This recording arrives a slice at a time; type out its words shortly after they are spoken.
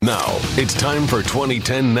Now, it's time for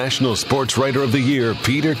 2010 National Sports Writer of the Year,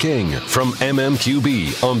 Peter King, from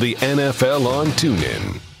MMQB on the NFL on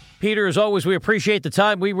TuneIn. Peter, as always, we appreciate the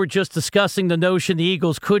time. We were just discussing the notion the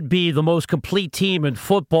Eagles could be the most complete team in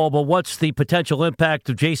football, but what's the potential impact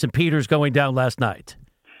of Jason Peters going down last night?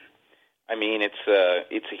 I mean, it's a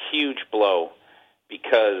huge blow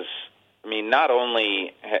because, I mean, not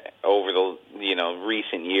only over the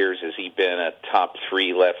recent years has he been a top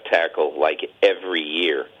 3 left tackle like every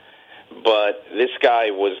year, but this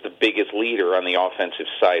guy was the biggest leader on the offensive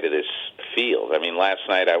side of this field. I mean, last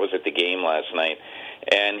night, I was at the game last night,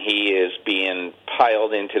 and he is being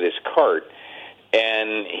piled into this cart,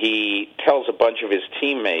 and he tells a bunch of his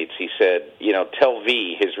teammates, he said, tell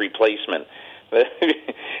V, his replacement,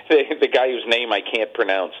 the guy whose name I can't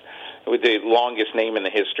pronounce, with the longest name in the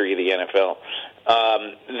history of the NFL,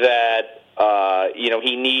 that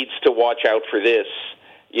he needs to watch out for this,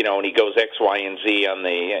 and he goes X, Y, and Z on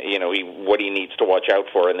the, what he needs to watch out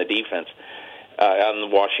for in the defense, on the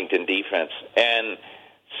Washington defense. And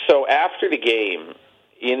so after the game,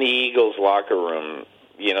 in the Eagles locker room,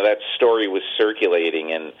 that story was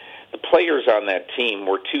circulating, and the players on that team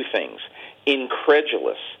were two things: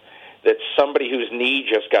 incredulous that somebody whose knee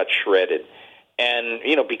just got shredded, and,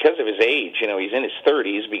 because of his age, he's in his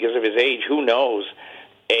 30s, because of his age, who knows,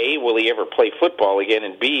 A, will he ever play football again,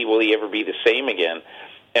 and B, will he ever be the same again?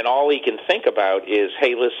 And all he can think about is,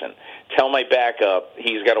 hey, listen, tell my backup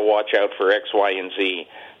he's got to watch out for X, Y, and Z,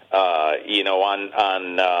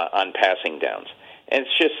 on passing downs. And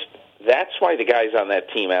it's just, that's why the guys on that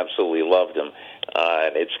team absolutely loved him.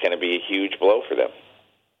 And it's going to be a huge blow for them.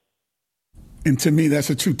 And to me, that's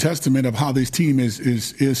a true testament of how this team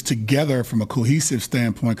is together from a cohesive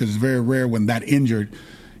standpoint, because it's very rare when that injured,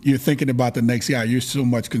 you're thinking about the next guy. You're so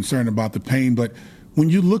much concerned about the pain. But when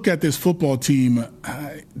you look at this football team,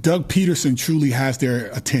 Doug Peterson truly has their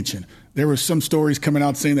attention. There were some stories coming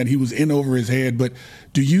out saying that he was in over his head, but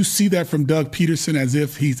do you see that from Doug Peterson as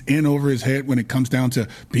if he's in over his head when it comes down to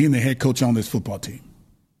being the head coach on this football team?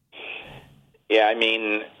 Yeah, I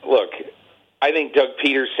mean, look, I think Doug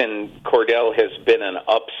Peterson, Cordell, has been an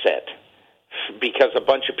upset because a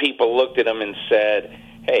bunch of people looked at him and said,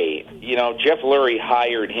 hey, Jeff Lurie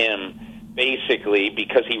hired him basically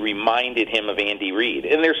because he reminded him of Andy Reid.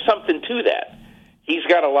 And there's something to that. He's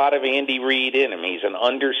got a lot of Andy Reid in him. He's an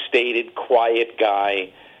understated, quiet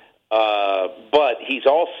guy, but he's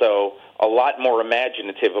also a lot more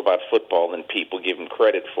imaginative about football than people give him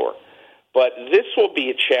credit for. But this will be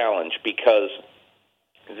a challenge because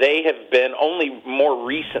they have been, only more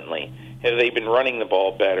recently, have they been running the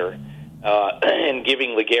ball better and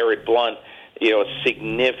giving LeGarrette Blount, a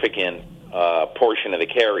significant portion of the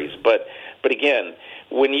carries. But again,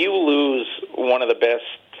 when you lose one of the best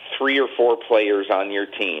 3 or 4 players on your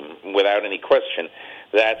team, without any question,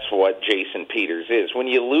 that's what Jason Peters is. When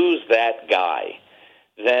you lose that guy,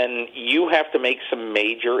 then you have to make some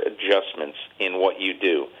major adjustments in what you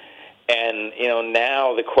do. And,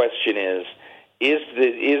 now the question is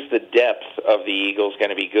the depth of the Eagles going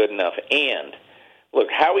to be good enough? And, look,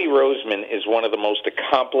 Howie Roseman is one of the most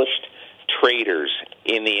accomplished traders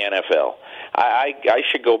in the NFL. I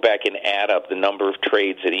should go back and add up the number of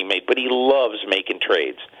trades that he made, but he loves making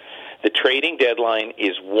trades. The trading deadline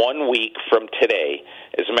is 1 week from today.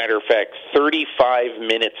 As a matter of fact, 35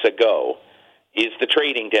 minutes ago is the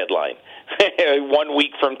trading deadline. 1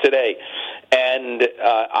 week from today. And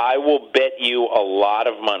I will bet you a lot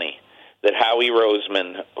of money that Howie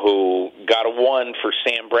Roseman, who got a 1 for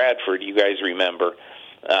Sam Bradford, you guys remember,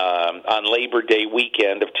 on Labor Day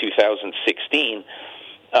weekend of 2016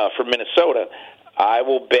 for Minnesota, I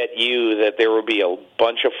will bet you that there will be a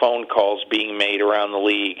bunch of phone calls being made around the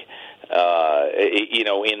league,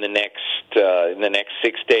 in the next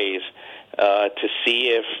 6 days to see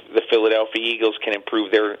if the Philadelphia Eagles can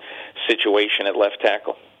improve their situation at left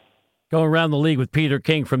tackle. Going around the league with Peter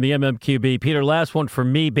King from the MMQB. Peter, last one for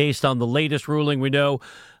me based on the latest ruling. We know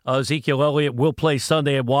Ezekiel Elliott will play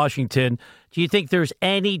Sunday at Washington. Do you think there's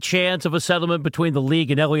any chance of a settlement between the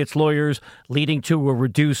league and Elliott's lawyers leading to a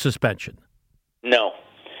reduced suspension? No,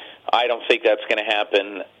 I don't think that's going to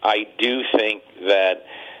happen. I do think that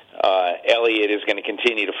Elliott is going to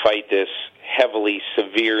continue to fight this heavily,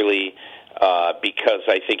 severely, because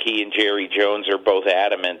I think he and Jerry Jones are both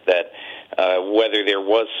adamant that whether there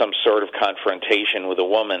was some sort of confrontation with a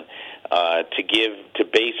woman, to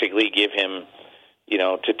basically give him,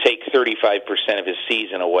 to take 35% of his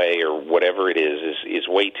season away or whatever it is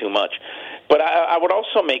way too much. But I would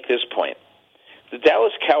also make this point: the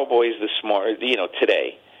Dallas Cowboys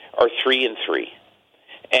today are 3-3,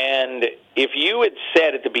 And if you had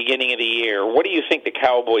said at the beginning of the year, what do you think the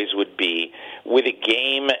Cowboys would be with a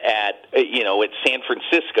game at San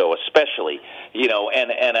Francisco, especially,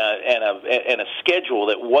 and a schedule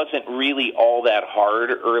that wasn't really all that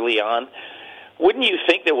hard early on? Wouldn't you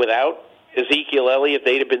think that without Ezekiel Elliott,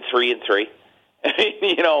 they'd have been 3-3?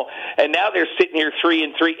 And now they're sitting here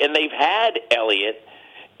 3-3, and they've had Elliott,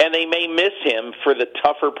 and they may miss him for the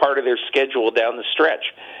tougher part of their schedule down the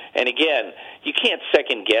stretch. And again, you can't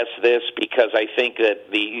second guess this because I think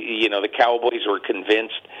that the Cowboys were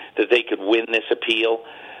convinced that they could win this appeal.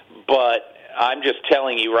 But I'm just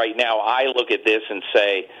telling you right now, I look at this and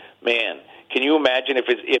say, man, can you imagine if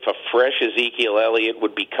a fresh Ezekiel Elliott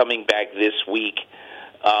would be coming back this week?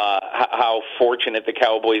 How fortunate the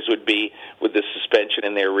Cowboys would be with the suspension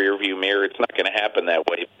in their rearview mirror. It's not going to happen that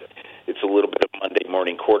way. It's a little bit of Monday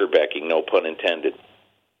morning quarterbacking, no pun intended.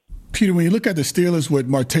 Peter, when you look at the Steelers with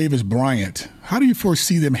Martavis Bryant, how do you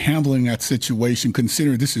foresee them handling that situation,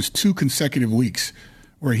 considering this is 2 consecutive weeks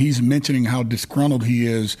where he's mentioning how disgruntled he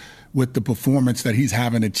is with the performance that he's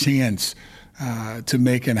having a chance to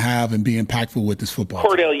make and have and be impactful with this football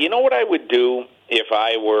team? Cordell, you know what I would do if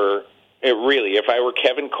I were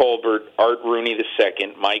Kevin Colbert, Art Rooney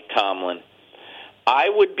II, Mike Tomlin? I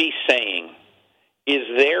would be saying, is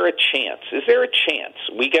there a chance?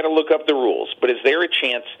 We got to look up the rules, but is there a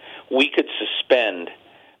chance we could suspend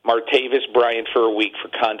Martavis Bryant for a week for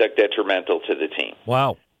conduct detrimental to the team?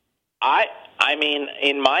 Wow. I mean,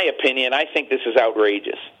 in my opinion, I think this is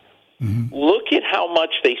outrageous. Mm-hmm. Look at how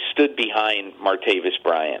much they stood behind Martavis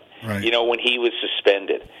Bryant. Right. When he was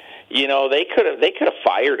suspended. They could have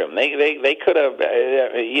fired him. They could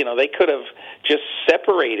have just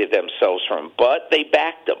separated themselves from him, but they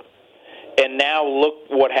backed him. And now look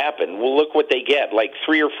what happened. Well, look what they get. Like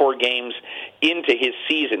 3 or 4 games into his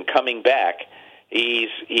season coming back, he's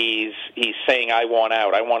saying, I want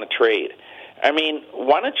out. I want to trade. I mean,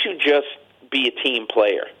 why don't you just be a team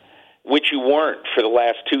player, which you weren't for the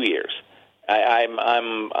last 2 years? I'm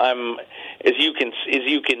as you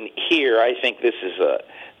can hear, I think this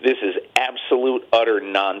is absolute utter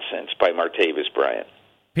nonsense by Martavis Bryant.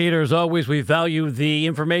 Peter, as always, we value the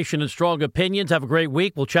information and strong opinions. Have a great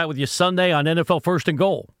week. We'll chat with you Sunday on NFL First and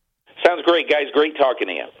Goal. Sounds great, guys. Great talking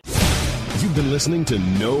to you. You've been listening to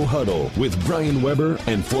No Huddle with Brian Weber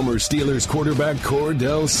and former Steelers quarterback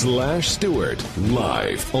Cordell /Stewart.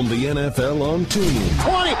 Live on the NFL on TuneIn.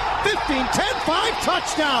 20, 15, 10, 5,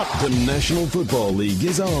 touchdown. The National Football League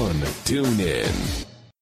is on TuneIn.